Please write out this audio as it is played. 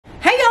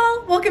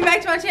welcome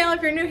back to my channel.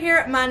 If you're new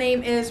here, my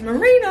name is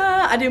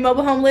Marina. I do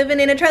mobile home living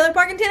in a trailer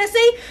park in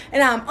Tennessee,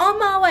 and I'm on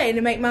my way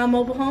to make my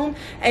mobile home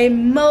a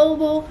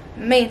mobile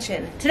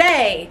mansion.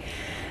 Today,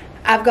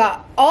 I've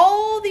got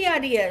all the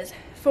ideas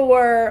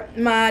for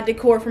my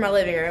decor for my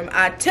living room.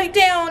 I took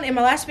down, in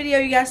my last video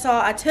you guys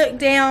saw, I took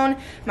down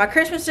my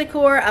Christmas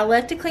decor. I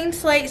left a clean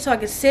slate so I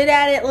could sit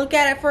at it, look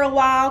at it for a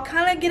while,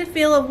 kind of get a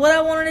feel of what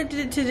I wanted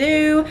it to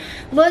do,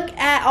 look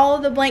at all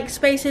of the blank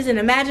spaces and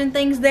imagine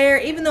things there,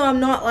 even though I'm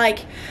not like,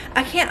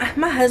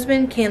 my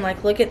husband can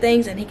like look at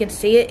things and he can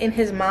see it in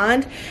his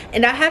mind,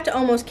 and I have to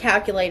almost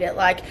calculate it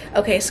like,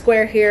 okay,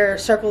 square here,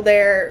 circle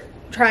there,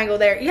 triangle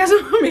there. You guys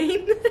know what I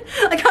mean?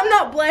 Like, I'm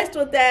not blessed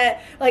with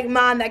that like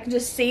mind that can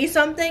just see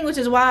something, which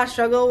is why I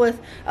struggle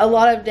with a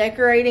lot of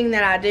decorating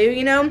that I do,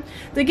 you know.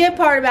 The good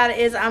part about it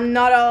is I'm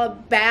not all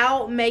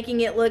about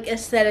making it look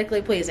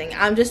aesthetically pleasing.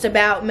 I'm just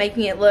about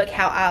making it look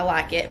how I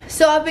like it.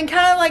 So I've been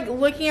kind of like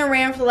looking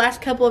around for the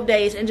last couple of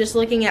days and just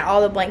looking at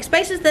all the blank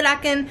spaces that I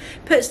can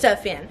put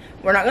stuff in.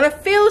 We're not going to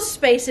fill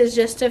spaces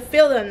just to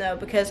fill them though,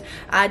 because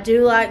I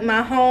do like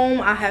my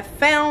home. I have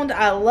found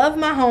I love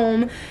my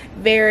home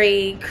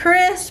very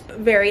crisp,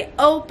 very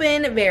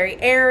open, very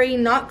airy,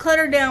 not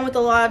cluttered down with a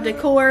lot of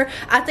decor.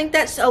 I think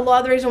that's a lot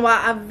of the reason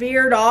why I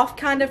veered off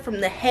kind of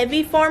from the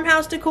heavy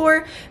farmhouse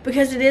decor,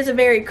 because it is a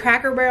very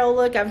Cracker Barrel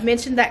look. I've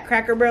mentioned that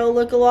Cracker Barrel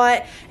look a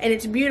lot, and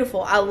it's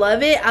beautiful. I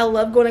love it. I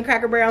love going to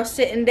Cracker Barrel,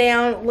 sitting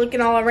down, looking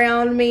all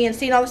around me and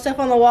seeing all the stuff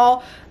on the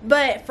wall.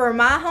 But for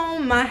my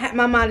home,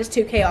 my mind is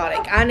too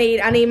chaotic. I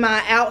need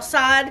my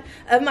outside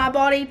of my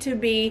body to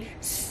be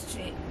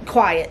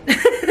quiet.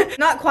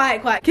 Not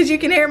quiet, because you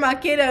can hear my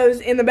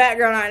kiddos in the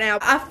background right now.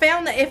 I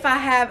found that if I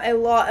have a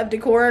lot of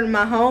decor in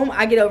my home,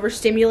 I get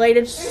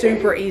overstimulated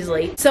super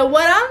easily. So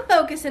what I'm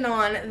focusing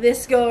on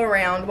this go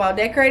around while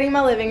decorating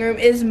my living room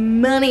is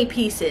money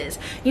pieces.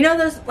 You know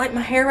those, like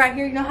my hair right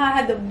here, you know how I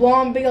have the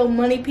blonde big old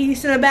money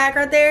piece in the back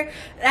right there?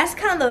 That's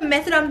kind of the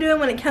method I'm doing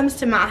when it comes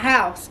to my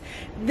house.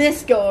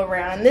 This go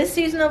around, in this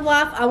season of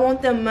life, I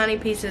want them money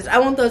pieces. I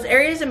want those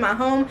areas in my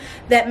home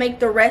that make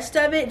the rest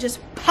of it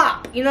just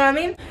pop, you know what I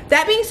mean?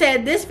 That being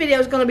said, this video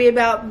is going to be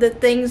about the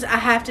things I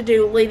have to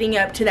do leading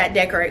up to that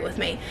decorate with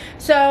me.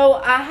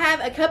 So I have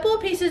a couple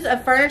of pieces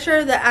of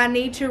furniture that I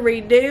need to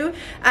redo.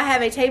 I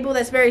have a table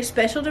that's very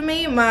special to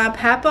me. My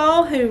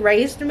papa who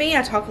raised me,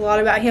 I talk a lot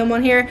about him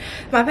on here.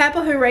 My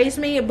papa who raised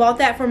me bought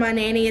that for my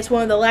nanny. It's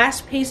one of the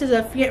last pieces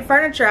of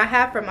furniture I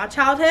have from my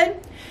childhood.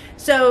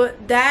 So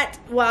that,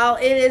 while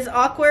it is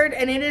awkward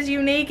and it is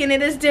unique and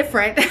it is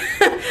different,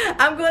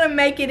 I'm going to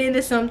make it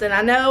into something.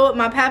 I know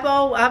my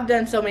papa, I've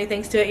done so many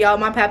things to it, y'all.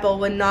 My papa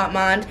would not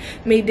mind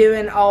me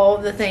doing all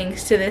the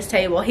things to this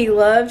table. He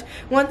loved,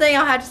 one thing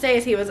I'll have to say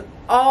is he was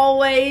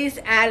always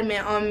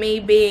adamant on me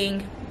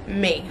being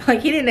me. Like,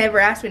 he didn't ever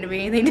ask me to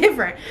be anything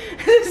different.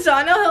 So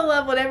I know he'll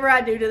love whatever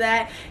I do to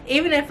that.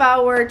 Even if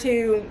I were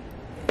to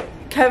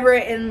cover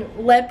it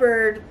in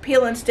leopard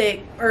peel and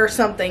stick or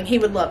something, he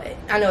would love it.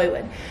 I know he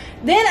would.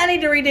 Then I need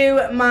to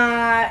redo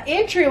my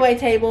entryway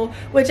table,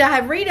 which I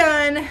have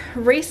redone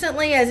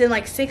recently, as in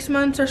like 6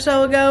 months or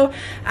so ago.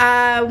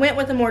 I went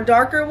with a more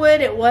darker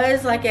wood. It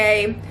was like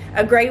a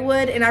gray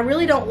wood, and I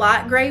really don't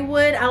like gray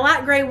wood. I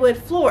like gray wood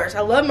floors. I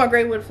love my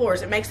gray wood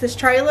floors. It makes this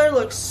trailer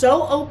look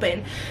so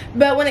open.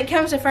 But when it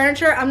comes to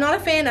furniture, I'm not a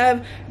fan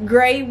of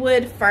gray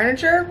wood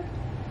furniture.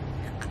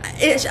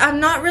 I'm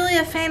not really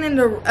a fan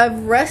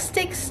of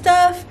rustic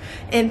stuff,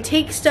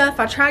 antique stuff.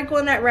 I tried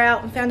going that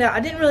route and found out I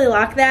didn't really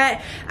like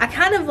that. I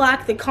kind of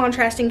like the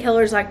contrasting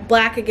colors, like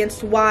black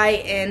against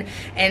white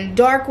and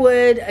dark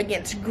wood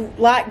against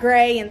light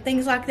gray and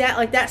things like that.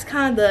 Like, that's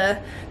kind of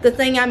the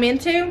thing I'm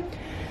into.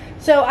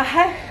 So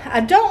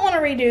I don't want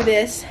to redo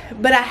this,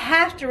 but I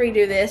have to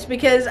redo this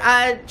because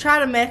I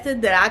tried a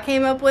method that I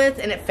came up with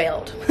and it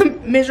failed.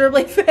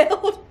 Miserably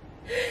failed.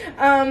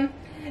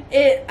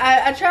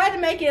 I tried to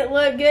make it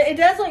look good. It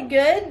does look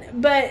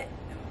good, but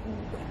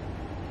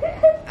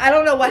I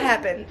don't know what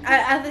happened.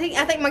 I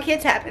think my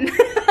kids happened.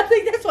 I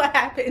think that's what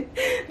happened,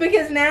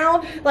 because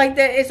now like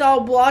it's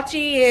all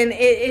blotchy and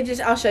it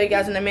just, I'll show you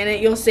guys in a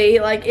minute. You'll see,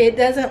 like, it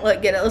doesn't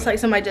look good. It looks like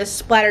somebody just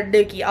splattered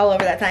dookie all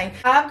over that thing.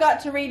 I've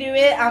got to redo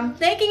it. I'm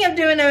thinking of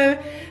doing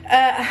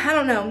I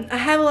don't know. I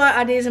have a lot of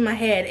ideas in my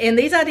head, and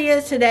these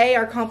ideas today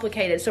are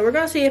complicated. So we're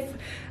gonna see if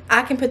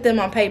I can put them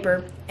on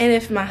paper, and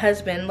if my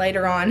husband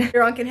later on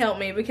can help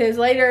me, because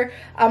later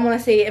I'm gonna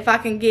see if I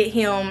can get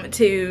him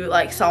to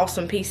like saw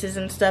some pieces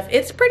and stuff.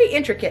 It's pretty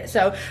intricate,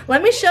 so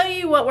let me show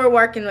you what we're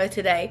working with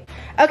today.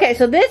 Okay,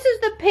 so this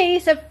is the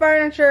piece of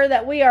furniture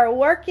that we are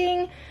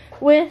working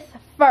with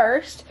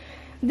first.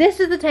 This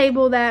is the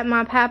table that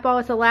my papa,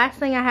 it's the last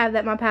thing I have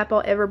that my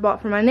papa ever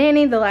bought for my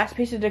nanny, the last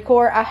piece of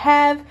decor I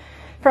have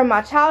from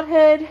my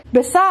childhood,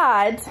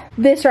 besides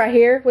this right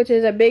here, which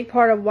is a big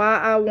part of why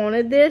I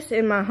wanted this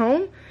in my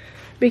home,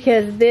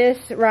 because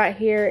this right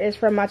here is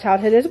from my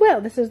childhood as well.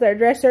 This is their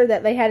dresser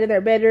that they had in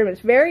their bedroom. It's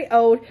very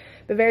old,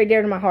 but very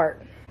dear to my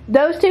heart.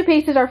 Those two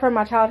pieces are from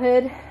my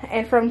childhood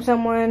and from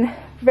someone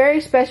very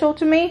special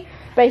to me.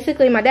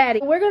 basically my daddy.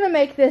 We're gonna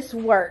make this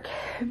work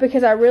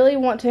because I really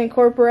want to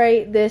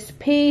incorporate this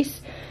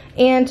piece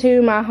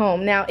into my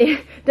home. Now,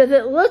 does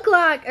it look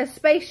like a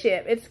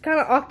spaceship? It's kind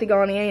of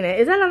octagon-y, ain't it?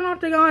 Is that an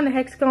octagon, a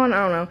hexagon?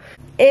 I don't know.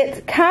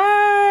 It's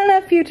kind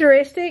of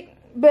futuristic,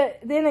 but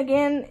then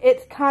again,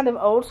 it's kind of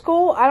old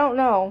school. I don't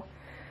know.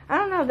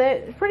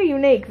 That's pretty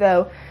unique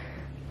though.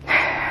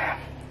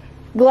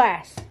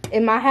 Glass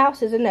in my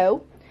house is a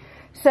no,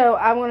 so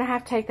I'm gonna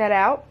have to take that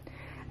out.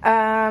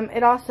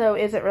 It also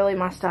isn't really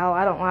my style.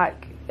 I don't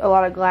like a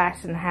lot of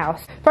glass in the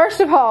house.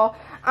 First of all,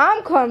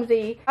 I'm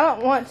clumsy. I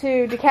don't want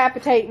to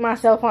decapitate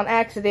myself on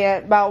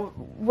accident by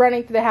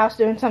running through the house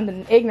doing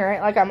something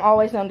ignorant like I'm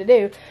always known to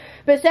do.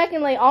 But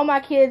secondly, all my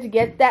kids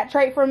get that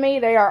trait from me.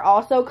 They are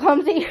also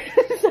clumsy,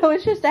 so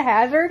it's just a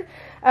hazard.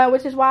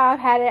 Which is why I've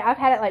had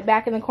it like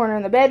back in the corner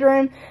in the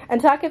bedroom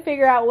until I could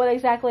figure out what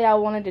exactly I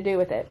wanted to do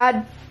with it.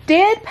 I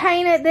did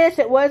paint it this.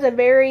 It was a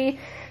very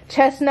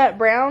chestnut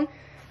brown.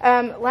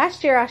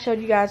 Last year I showed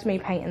you guys me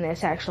painting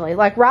this actually.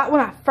 Like right when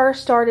I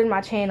first started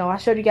my channel, I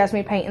showed you guys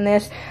me painting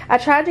this. I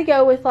tried to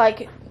go with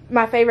like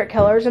my favorite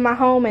colors in my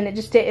home and it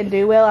just didn't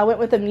do well. I went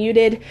with a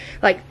muted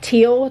like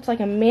teal. It's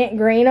like a mint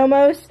green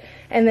almost.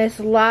 And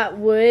this light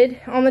wood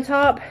on the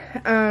top.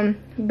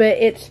 But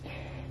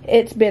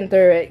it's been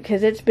through it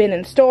because it's been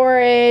in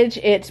storage,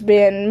 it's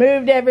been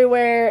moved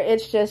everywhere.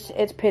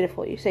 It's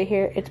pitiful. You see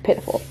here, it's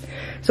pitiful.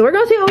 So we're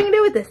gonna see what we can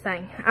do with this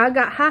thing. I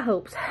got high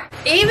hopes.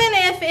 Even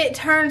if it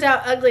turns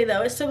out ugly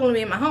though, it's still gonna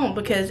be in my home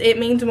because it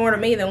means more to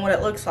me than what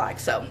it looks like.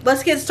 So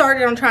let's get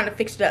started on trying to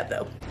fix it up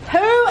though.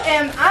 Who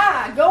am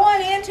I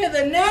going into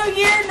the new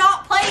year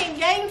not playing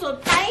games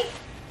with paint?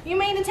 You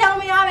mean to tell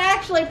me I'm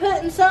actually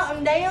putting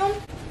something down?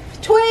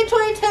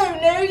 2022,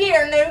 new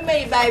year, new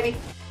me, baby.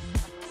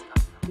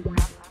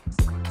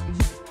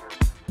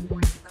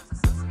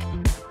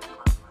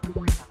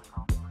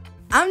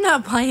 I'm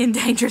not playing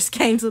dangerous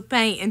games with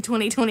paint in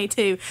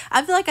 2022.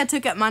 I feel like I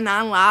took up my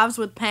 9 lives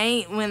with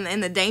paint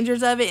and the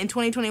dangers of it in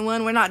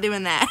 2021. We're not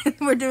doing that.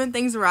 We're doing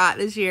things right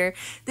this year.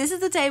 This is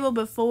the table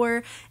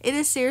before. It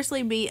is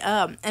seriously beat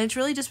up. And it's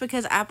really just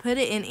because I put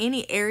it in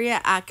any area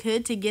I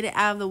could to get it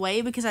out of the way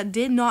because I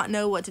did not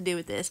know what to do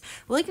with this.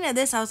 Looking at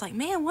this, I was like,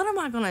 man, what am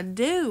I going to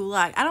do?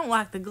 Like, I don't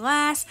like the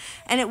glass.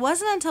 And it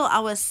wasn't until I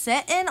was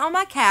sitting on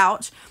my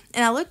couch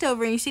and I looked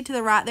over and you see to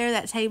the right there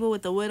that table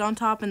with the wood on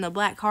top and the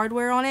black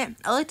hardware on it.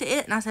 I looked at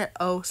it and I said,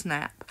 oh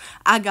snap,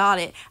 I got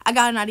it. I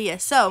got an idea.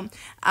 So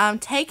I'm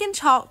taking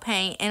chalk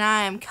paint and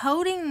I am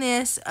coating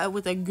this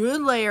with a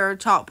good layer of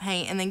chalk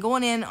paint and then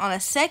going in on a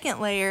second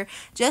layer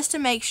just to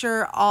make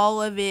sure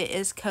all of it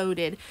is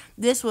coated.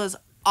 This was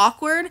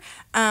awkward.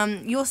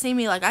 You'll see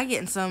me like I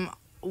get in some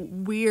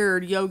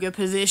weird yoga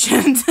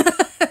positions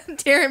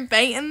during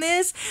painting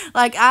this.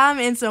 Like I'm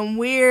in some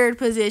weird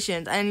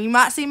positions and you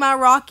might see my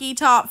rocky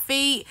top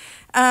feet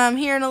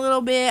here in a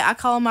little bit. I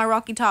call them my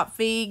Rocky Top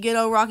feet. Good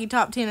old Rocky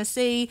Top,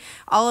 Tennessee.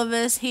 All of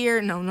us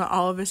here, no, not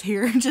all of us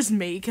here, just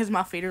me because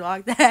my feet are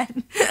like that.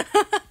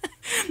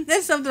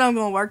 That's something I'm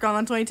going to work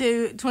on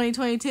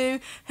 2022.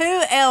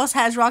 Who else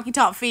has Rocky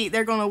Top feet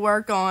they're going to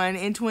work on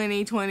in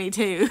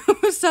 2022?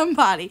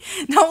 Somebody.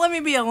 Don't let me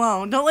be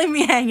alone. Don't leave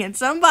me hanging.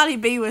 Somebody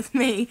be with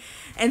me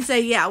and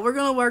say, yeah, we're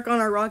going to work on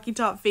our Rocky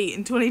Top feet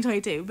in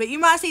 2022. But you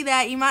might see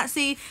that. You might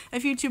see a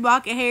few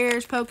Chewbacca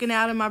hairs poking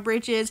out of my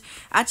britches.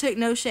 I took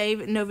no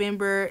shave in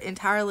November,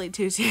 entirely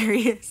too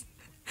serious.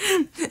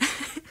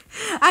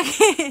 I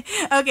can't.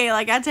 Okay,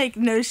 like I take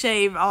no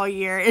shave all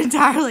year,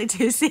 entirely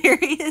too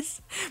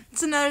serious.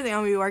 It's another thing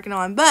I'll be working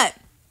on, but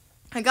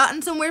I got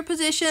in some weird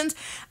positions.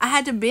 I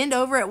had to bend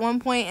over at one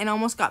point and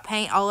almost got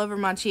paint all over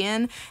my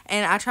chin,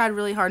 and I tried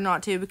really hard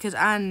not to because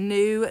I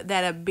knew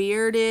that a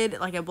bearded,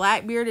 like a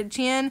black bearded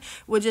chin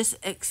would just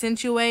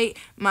accentuate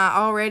my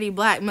already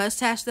black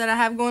mustache that I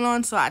have going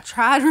on, so I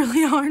tried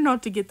really hard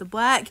not to get the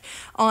black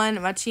on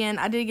my chin.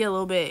 I did get a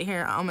little bit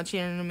here on my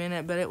chin in a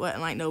minute, but it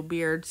wasn't like no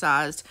beard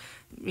sized,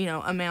 you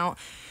know, amount.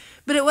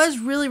 But it was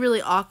really,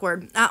 really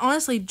awkward. I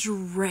honestly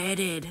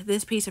dreaded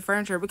this piece of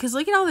furniture because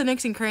look at all the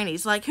nooks and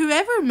crannies. Like,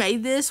 whoever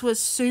made this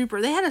was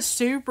they had a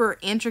super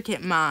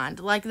intricate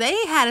mind. Like, they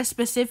had a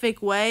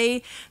specific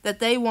way that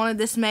they wanted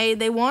this made.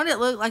 They wanted it to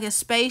look like a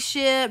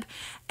spaceship,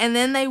 and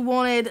then they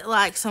wanted,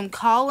 like, some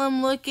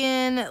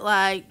column-looking,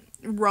 like,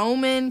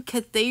 Roman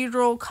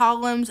cathedral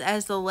columns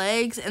as the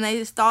legs, and they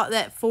just thought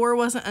that 4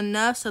 wasn't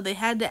enough, so they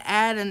had to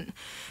add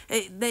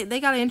they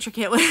got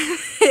intricate with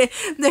it.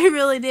 They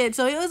really did.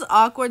 So it was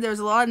awkward. There was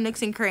a lot of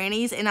nooks and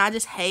crannies, and I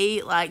just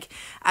hate, like,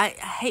 I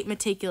hate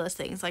meticulous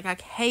things. Like, I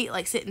hate,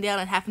 like, sitting down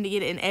and having to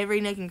get it in every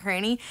nook and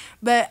cranny,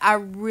 but I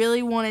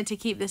really wanted to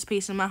keep this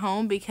piece in my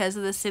home because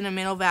of the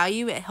sentimental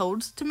value it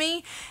holds to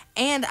me,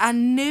 and I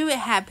knew it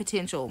had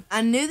potential.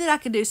 I knew that I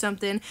could do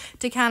something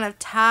to kind of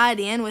tie it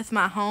in with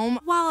my home.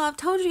 While I've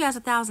told you guys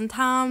 1,000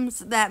 times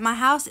that my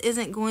house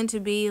isn't going to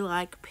be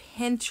like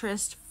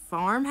Pinterest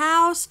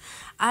farmhouse,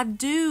 I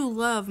do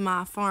love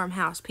my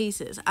farmhouse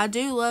pieces. I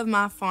do love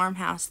my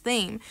farmhouse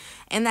theme,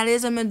 and that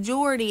is a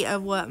majority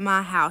of what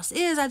my house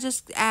is.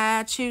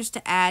 I choose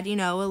to add, you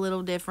know, a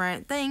little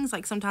different things.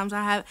 Like sometimes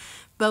I have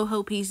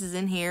boho pieces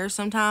in here.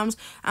 Sometimes,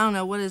 I don't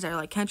know, what is there,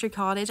 like country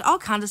cottage, all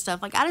kinds of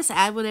stuff. Like, I just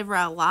add whatever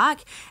I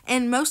like,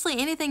 and mostly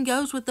anything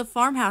goes with the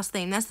farmhouse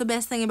theme. That's the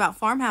best thing about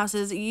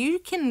farmhouses. You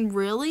can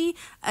really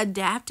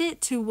adapt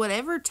it to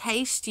whatever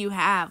taste you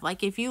have.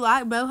 Like, if you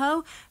like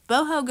boho,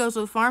 boho goes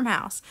with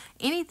farmhouse.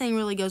 Anything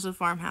really goes with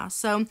farmhouse.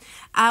 So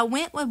I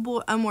went with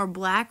a more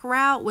black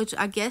route, which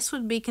I guess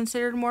would be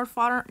considered more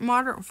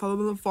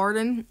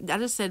modern. I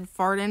just said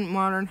farting,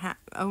 modern.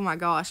 Oh my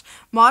gosh,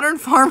 modern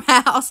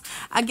farmhouse.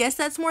 I guess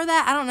that's more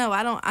that. I don't know.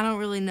 I don't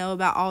really know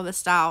about all the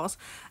styles.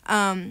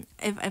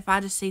 If I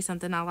just see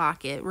something, I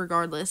like it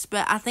regardless.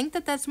 But I think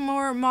that that's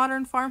more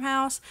modern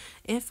farmhouse.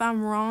 If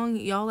I'm wrong,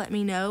 y'all let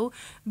me know.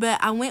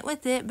 But I went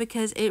with it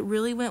because it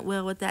really went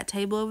well with that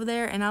table over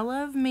there, and I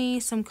love me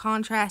some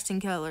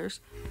contrasting colors.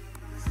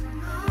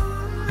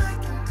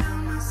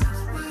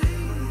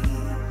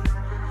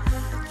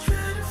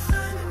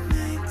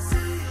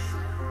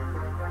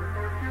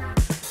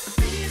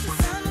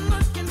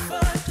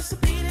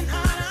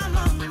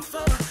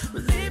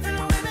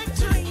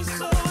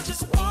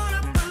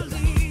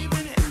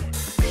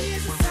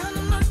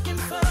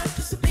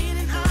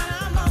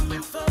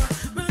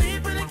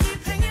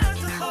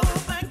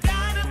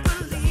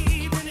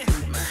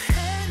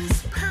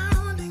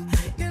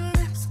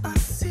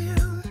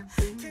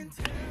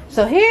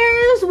 So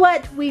here's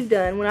what we've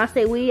done. When I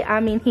say we, I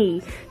mean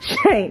he,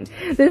 Shane.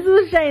 This is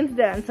what Shane's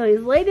done. So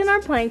he's laid in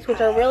our planks, which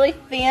are really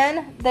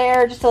thin.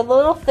 They're just a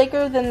little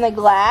thicker than the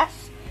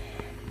glass.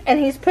 And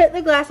he's put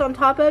the glass on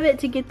top of it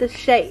to get the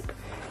shape.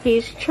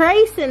 He's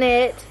tracing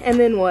it, and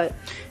then what?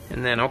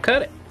 And then I'll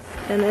cut it.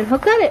 And then he'll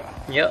cut it.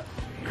 Yep.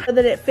 So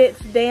that it fits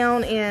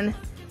down in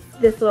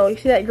this little, you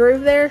see that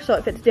groove there? So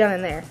it fits down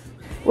in there.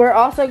 We're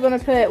also going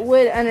to put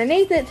wood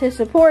underneath it to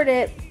support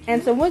it,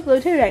 and some wood glue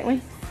too, ain't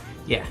we?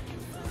 Yeah.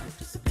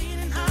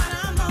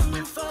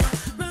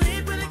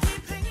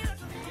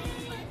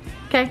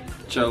 Okay.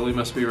 Jolie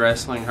must be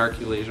wrestling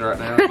Hercules right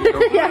now.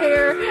 Yeah,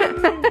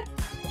 here.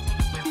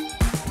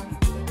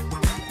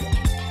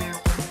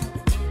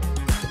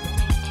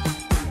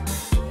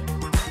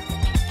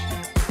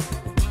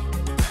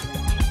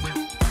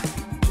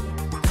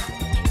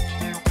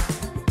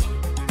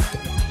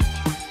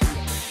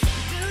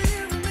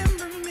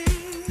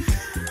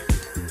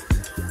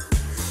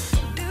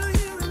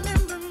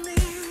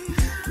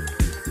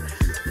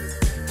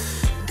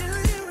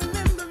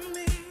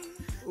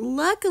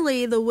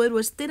 Luckily, the wood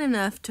was thin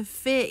enough to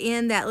fit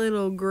in that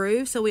little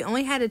groove, so we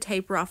only had to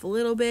taper off a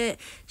little bit.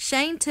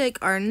 Shane took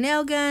our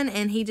nail gun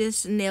and he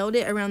just nailed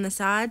it around the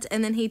sides,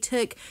 and then he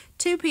took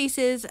 2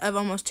 pieces of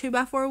almost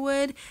 2x4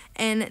 wood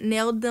and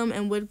nailed them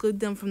and wood glued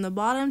them from the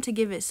bottom to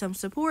give it some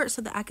support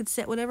so that I could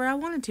set whatever I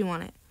wanted to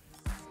on it.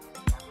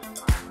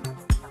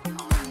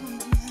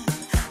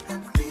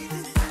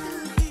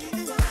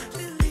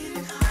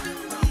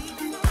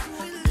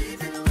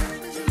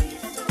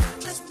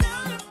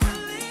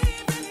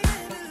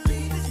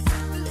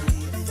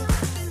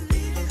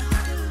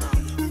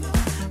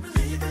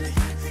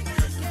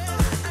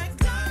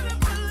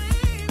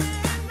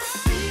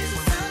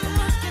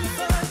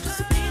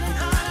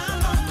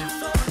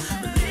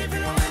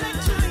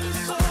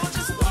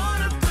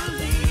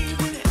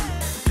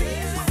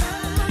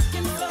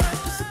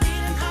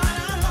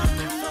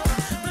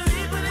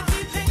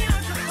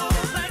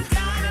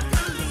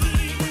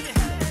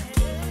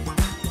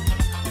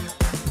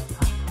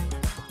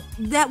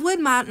 That wood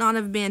might not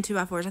have been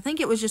 2x4s. I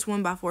think it was just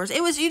 1x4s.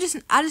 It was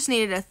I just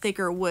needed a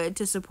thicker wood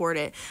to support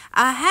it.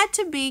 I had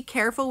to be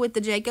careful with the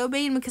Jaco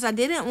bean because I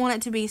didn't want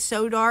it to be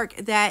so dark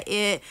that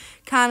it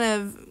kind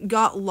of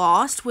got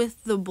lost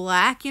with the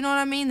black, you know what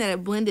I mean, that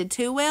it blended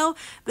too well.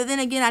 But then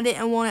again, I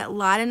didn't want it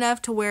light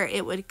enough to where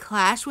it would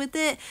clash with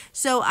it.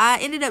 So I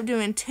ended up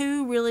doing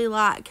 2 really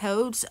light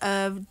coats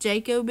of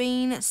Jaco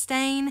bean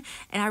stain,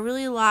 and I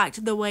really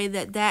liked the way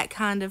that that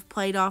kind of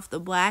played off the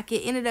black.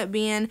 It ended up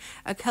being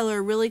a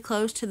color really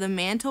close to the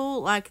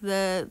mantle, like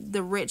the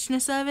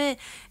richness of it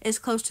is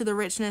close to the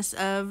richness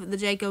of the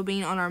Jaco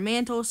bean on our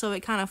mantle, so it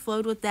kind of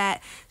flowed with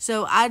that.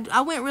 So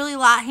I went really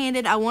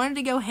light-handed. I wanted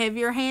to go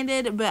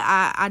heavier-handed, but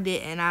I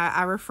didn't.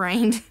 I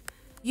refrained.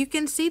 You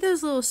can see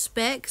those little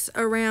specks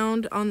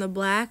around on the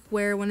black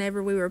where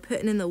whenever we were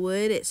putting in the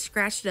wood, it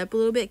scratched it up a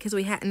little bit because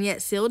we hadn't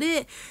yet sealed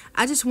it.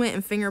 I just went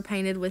and finger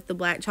painted with the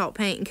black chalk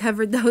paint and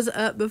covered those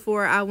up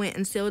before I went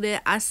and sealed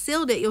it. I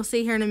sealed it, you'll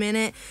see here in a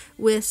minute,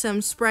 with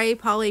some spray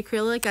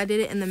polyacrylic. I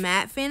did it in the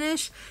matte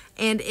finish,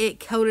 and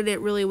it coated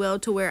it really well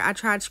to where I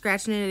tried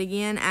scratching it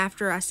again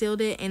after I sealed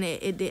it, and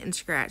it didn't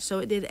scratch. So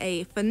it did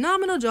a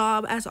phenomenal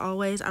job, as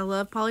always. I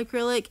love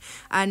polyacrylic.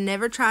 I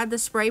never tried the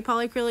spray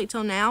polyacrylic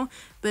till now,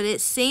 but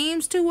it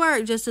seems to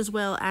work just as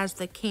well as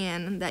the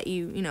can that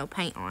you know,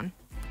 paint on.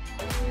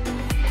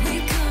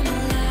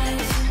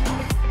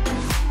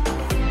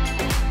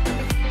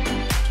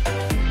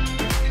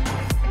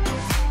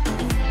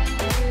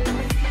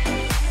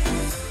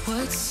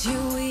 What's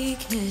your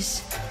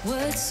weakness?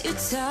 What's your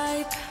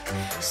type?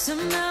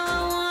 Somehow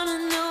I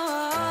wanna know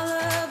all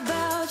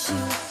about you.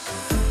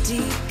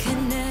 Deep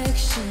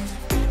connection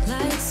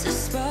lights a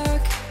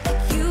spark.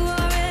 You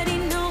already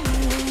know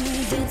me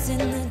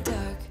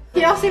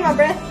see my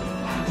breath?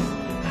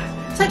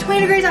 It's like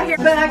 20 degrees out here,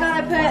 but I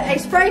gotta put a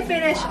spray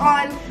finish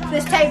on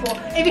this table.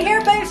 If you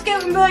hear boots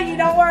scooting boogie,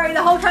 don't worry,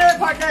 the whole trailer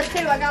park does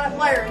too. I got it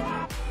flaring.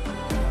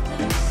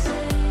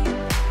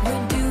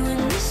 We're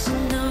doing this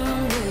in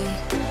our way.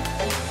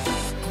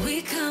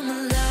 We come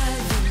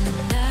alive in the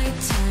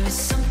nighttime. It's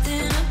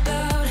something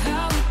about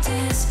how we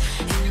dance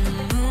in the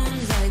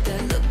moonlight.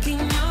 That look in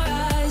your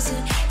eyes,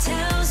 it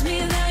tells me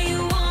that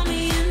you want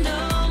me and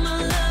all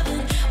my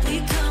loving.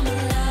 We come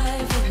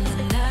alive in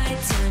the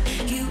nighttime.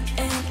 You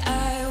and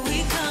I,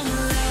 we come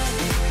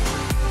alive.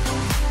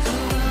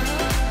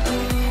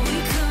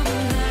 We come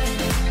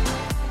alive.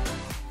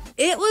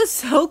 It was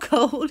so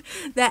cold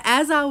that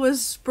as I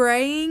was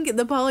spraying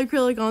the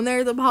polyacrylic on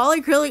there, the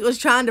polyacrylic was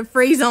trying to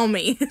freeze on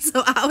me.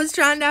 So I was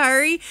trying to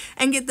hurry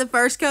and get the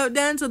first coat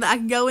done so that I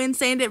could go in,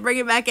 sand it, bring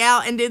it back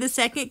out, and do the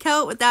second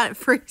coat without it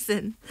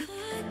freezing.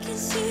 I can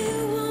see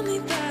you want me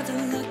by the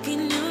look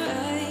in your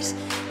eyes.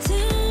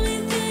 Tell me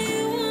that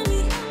you want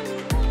me.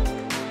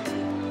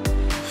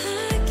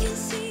 I can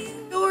see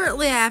you.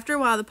 Shortly after,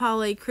 while the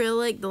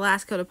polyacrylic, the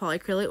last coat of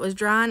polyacrylic was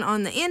drying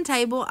on the end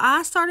table,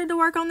 I started to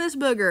work on this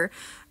booger.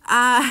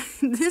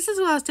 This is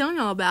what I was telling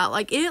y'all about.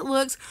 Like, it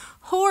looks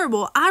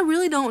horrible. I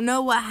really don't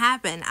know what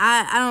happened.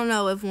 I don't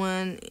know if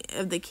one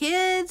of the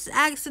kids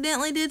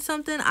accidentally did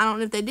something. I don't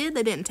know if they did.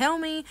 They didn't tell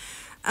me.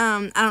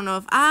 I don't know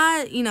if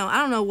I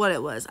don't know what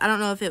it was. I don't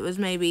know if it was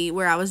maybe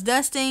where I was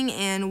dusting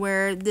and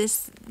where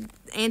this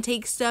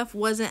antique stuff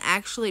wasn't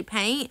actually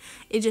paint.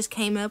 It just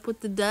came up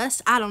with the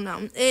dust. I don't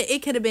know.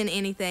 It could have been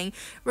anything.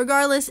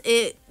 Regardless,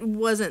 it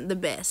wasn't the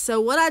best.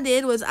 So what I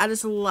did was I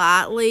just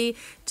lightly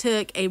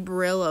took a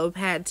Brillo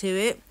pad to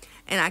it.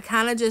 And I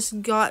kind of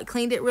just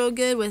cleaned it real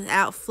good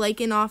without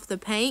flaking off the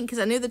paint, because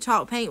I knew the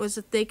chalk paint was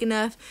thick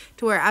enough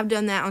to where I've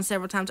done that on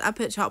several times. I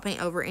put chalk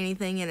paint over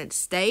anything and it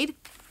stayed.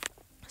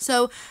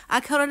 So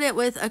I coated it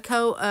with a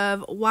coat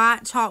of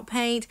white chalk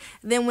paint,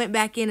 then went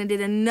back in and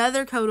did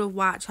another coat of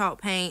white chalk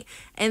paint.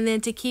 And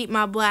then to keep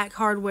my black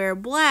hardware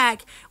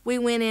black, we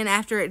went in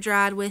after it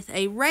dried with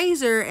a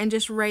razor and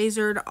just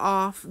razored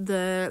off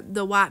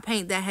the white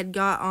paint that had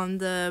got on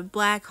the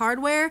black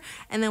hardware,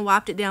 and then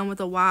wiped it down with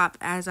a wipe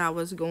as I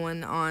was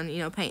going on,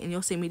 painting.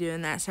 You'll see me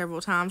doing that several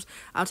times.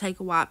 I'll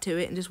take a wipe to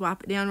it and just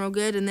wipe it down real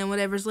good, and then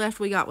whatever's left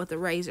we got with the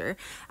razor.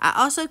 I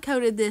also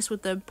coated this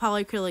with the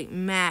polyacrylic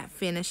matte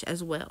finish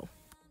as well.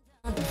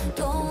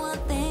 Don't wanna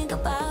think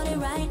about it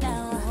right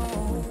now.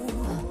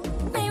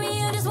 Maybe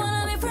you just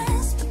wanna be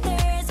friends, but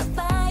there's a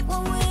fight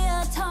when we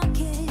are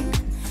talking.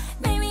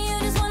 Maybe you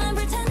just wanna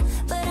pretend,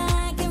 but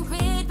I can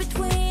read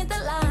between the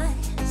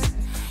lines.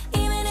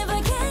 Even if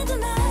I can't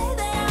deny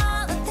that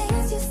all the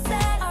things you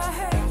said are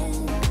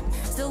hurting,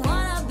 still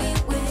wanna be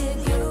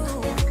with you.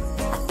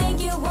 I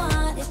think you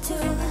want it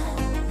too.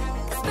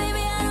 'Cause baby,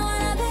 I don't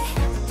wanna be.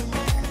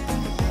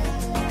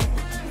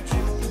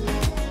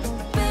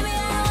 Baby, I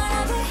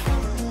don't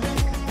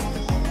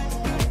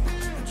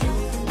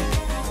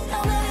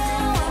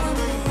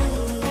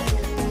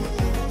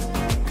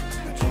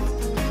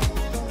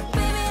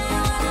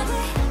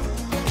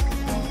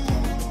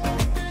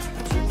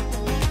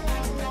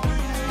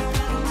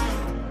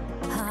wanna be.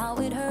 How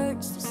it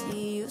hurts to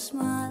see you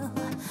smile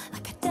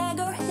like a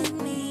dagger in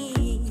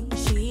me.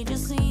 She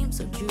just seems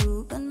so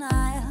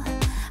juvenile.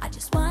 I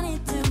just want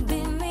it to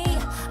be me.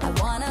 I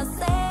wanna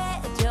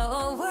set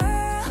your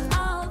world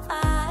on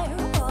fire.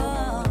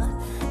 Oh,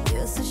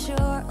 you're so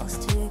sure I'll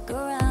stick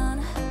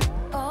around.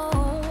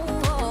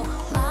 Oh,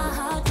 my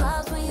heart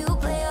drops when you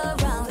play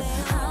around.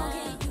 How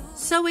can you?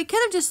 So we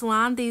could have just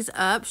lined these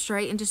up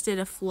straight and just did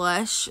a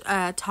flush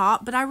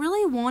top, but I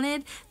really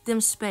wanted them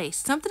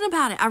spaced. Something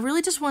about it, I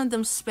really just wanted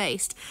them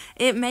spaced.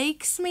 It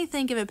makes me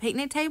think of a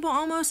picnic table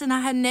almost, and I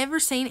had never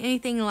seen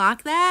anything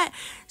like that.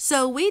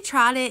 So we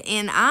tried it,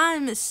 and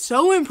I'm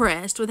so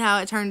impressed with how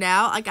it turned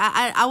out. Like,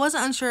 I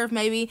wasn't unsure if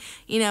maybe,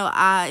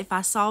 if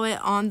I saw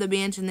it on the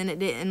bench and then it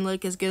didn't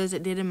look as good as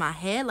it did in my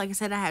head. Like I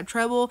said, I had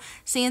trouble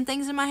seeing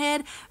things in my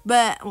head,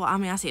 but, well, I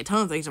mean, I see a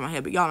ton of things in my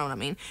head, but y'all know what I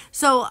mean.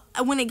 So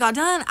when it got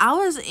done, I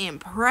was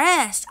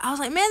impressed. I was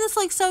like, man, this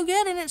looks so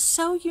good, and it's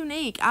so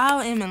unique.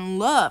 I am in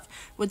love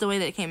with the way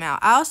that it came out.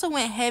 I also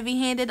went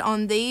heavy-handed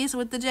on these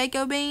with the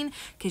Jacobine,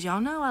 because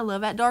y'all know I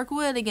love that dark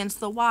wood against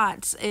the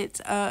whites. It's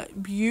a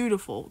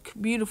beautiful,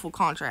 beautiful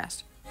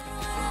contrast.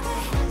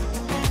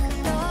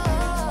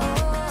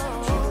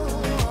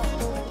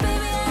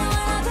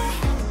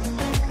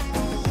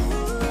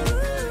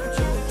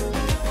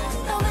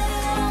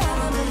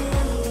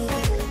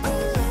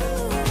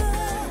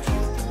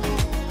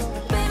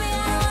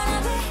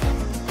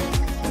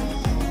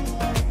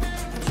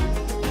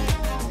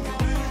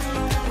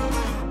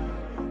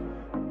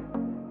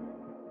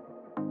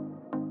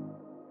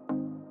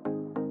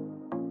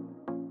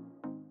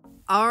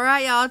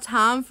 Alright, y'all,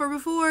 time for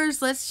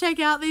befores. Let's check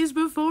out these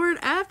before and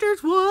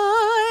afters.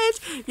 What?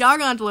 Y'all are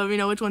going to have to let me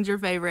know which one's your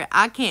favorite.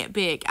 I can't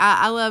pick.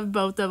 I love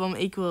both of them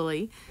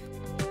equally.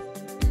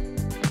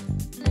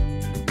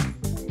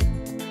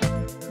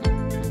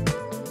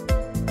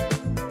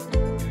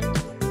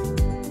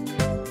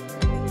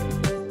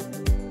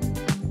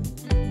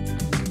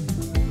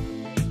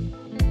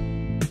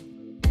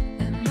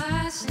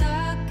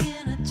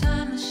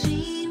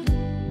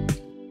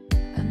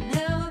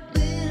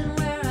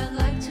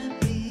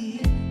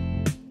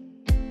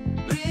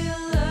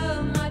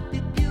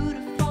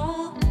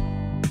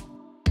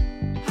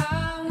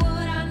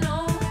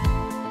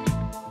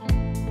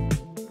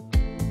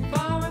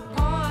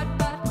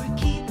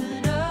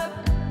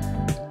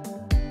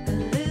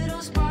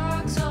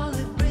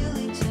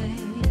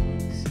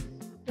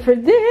 For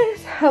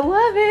this, I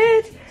love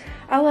it.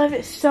 I love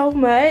it so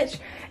much.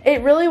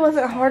 It really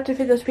wasn't hard to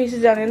fit those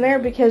pieces down in there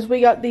because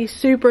we got these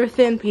super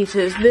thin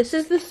pieces. This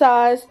is the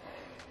size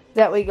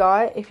that we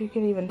got, if you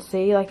can even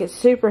see, like it's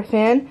super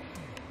thin.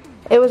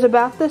 It was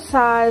about the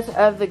size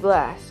of the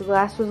glass. The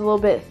glass was a little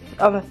bit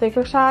on the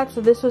thicker side,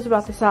 so this was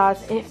about the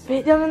size. It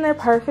fit down in there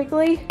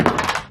perfectly,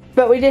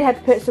 but we did have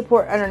to put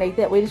support underneath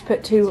it. We just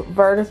put 2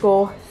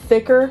 vertical,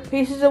 thicker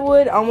pieces of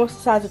wood, almost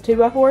the size of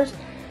 2x4s,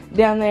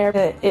 down there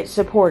that it's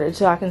supported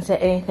so I can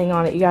set anything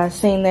on it. You guys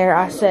seen there,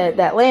 I set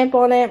that lamp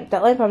on it.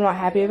 That lamp I'm not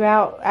happy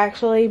about,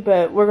 actually,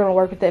 but we're going to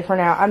work with it for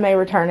now. I may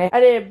return it.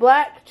 I did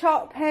black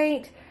chalk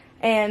paint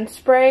and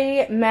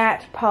spray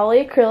matte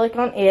polyacrylic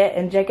on it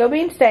and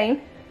Jacobean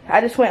stain.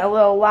 I just went a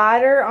little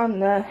lighter on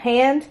the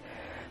hand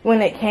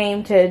when it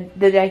came to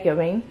the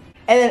Jacobean.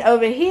 And then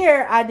over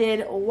here, I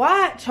did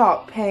white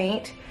chalk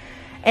paint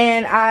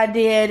and I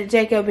did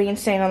Jacobean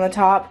stain on the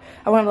top.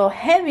 I went a little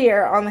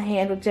heavier on the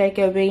hand with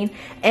Jacobean,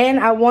 and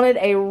I wanted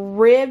a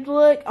ribbed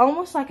look,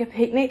 almost like a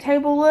picnic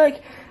table look.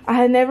 I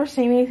had never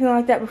seen anything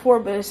like that before,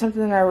 but it's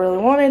something that I really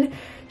wanted.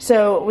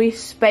 So we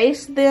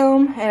spaced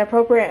them an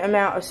appropriate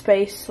amount of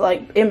space,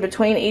 like in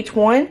between each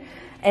one,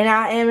 and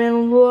I am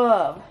in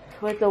love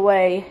with the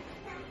way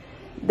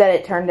that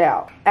it turned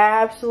out.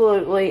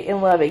 Absolutely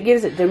in love. It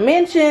gives it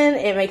dimension,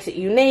 it makes it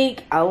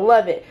unique. I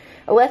love it.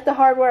 I left the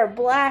hardware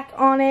black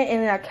on it,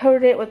 and then I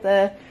coated it with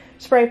the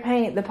spray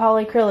paint, the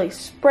polyacrylic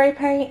spray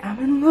paint. I'm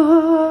in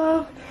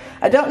love.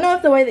 I don't know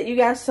if the way that you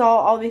guys saw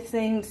all these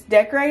things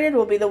decorated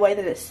will be the way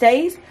that it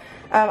stays.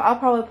 I'll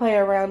probably play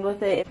around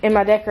with it in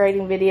my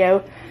decorating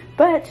video,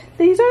 but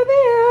these are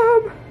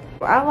them.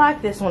 I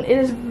like this one. It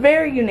is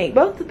very unique.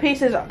 Both the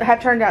pieces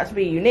have turned out to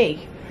be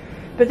unique,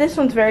 but this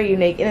one's very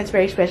unique and it's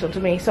very special to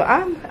me, so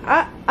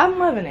I'm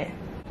loving it.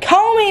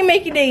 Call me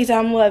Mickey D's.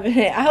 I'm loving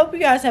it. I hope you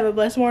guys have a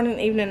blessed morning,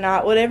 evening,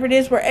 night, whatever it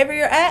is, wherever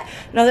you're at.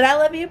 Know that I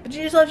love you, but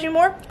Jesus loves you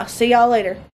more. I'll see y'all later.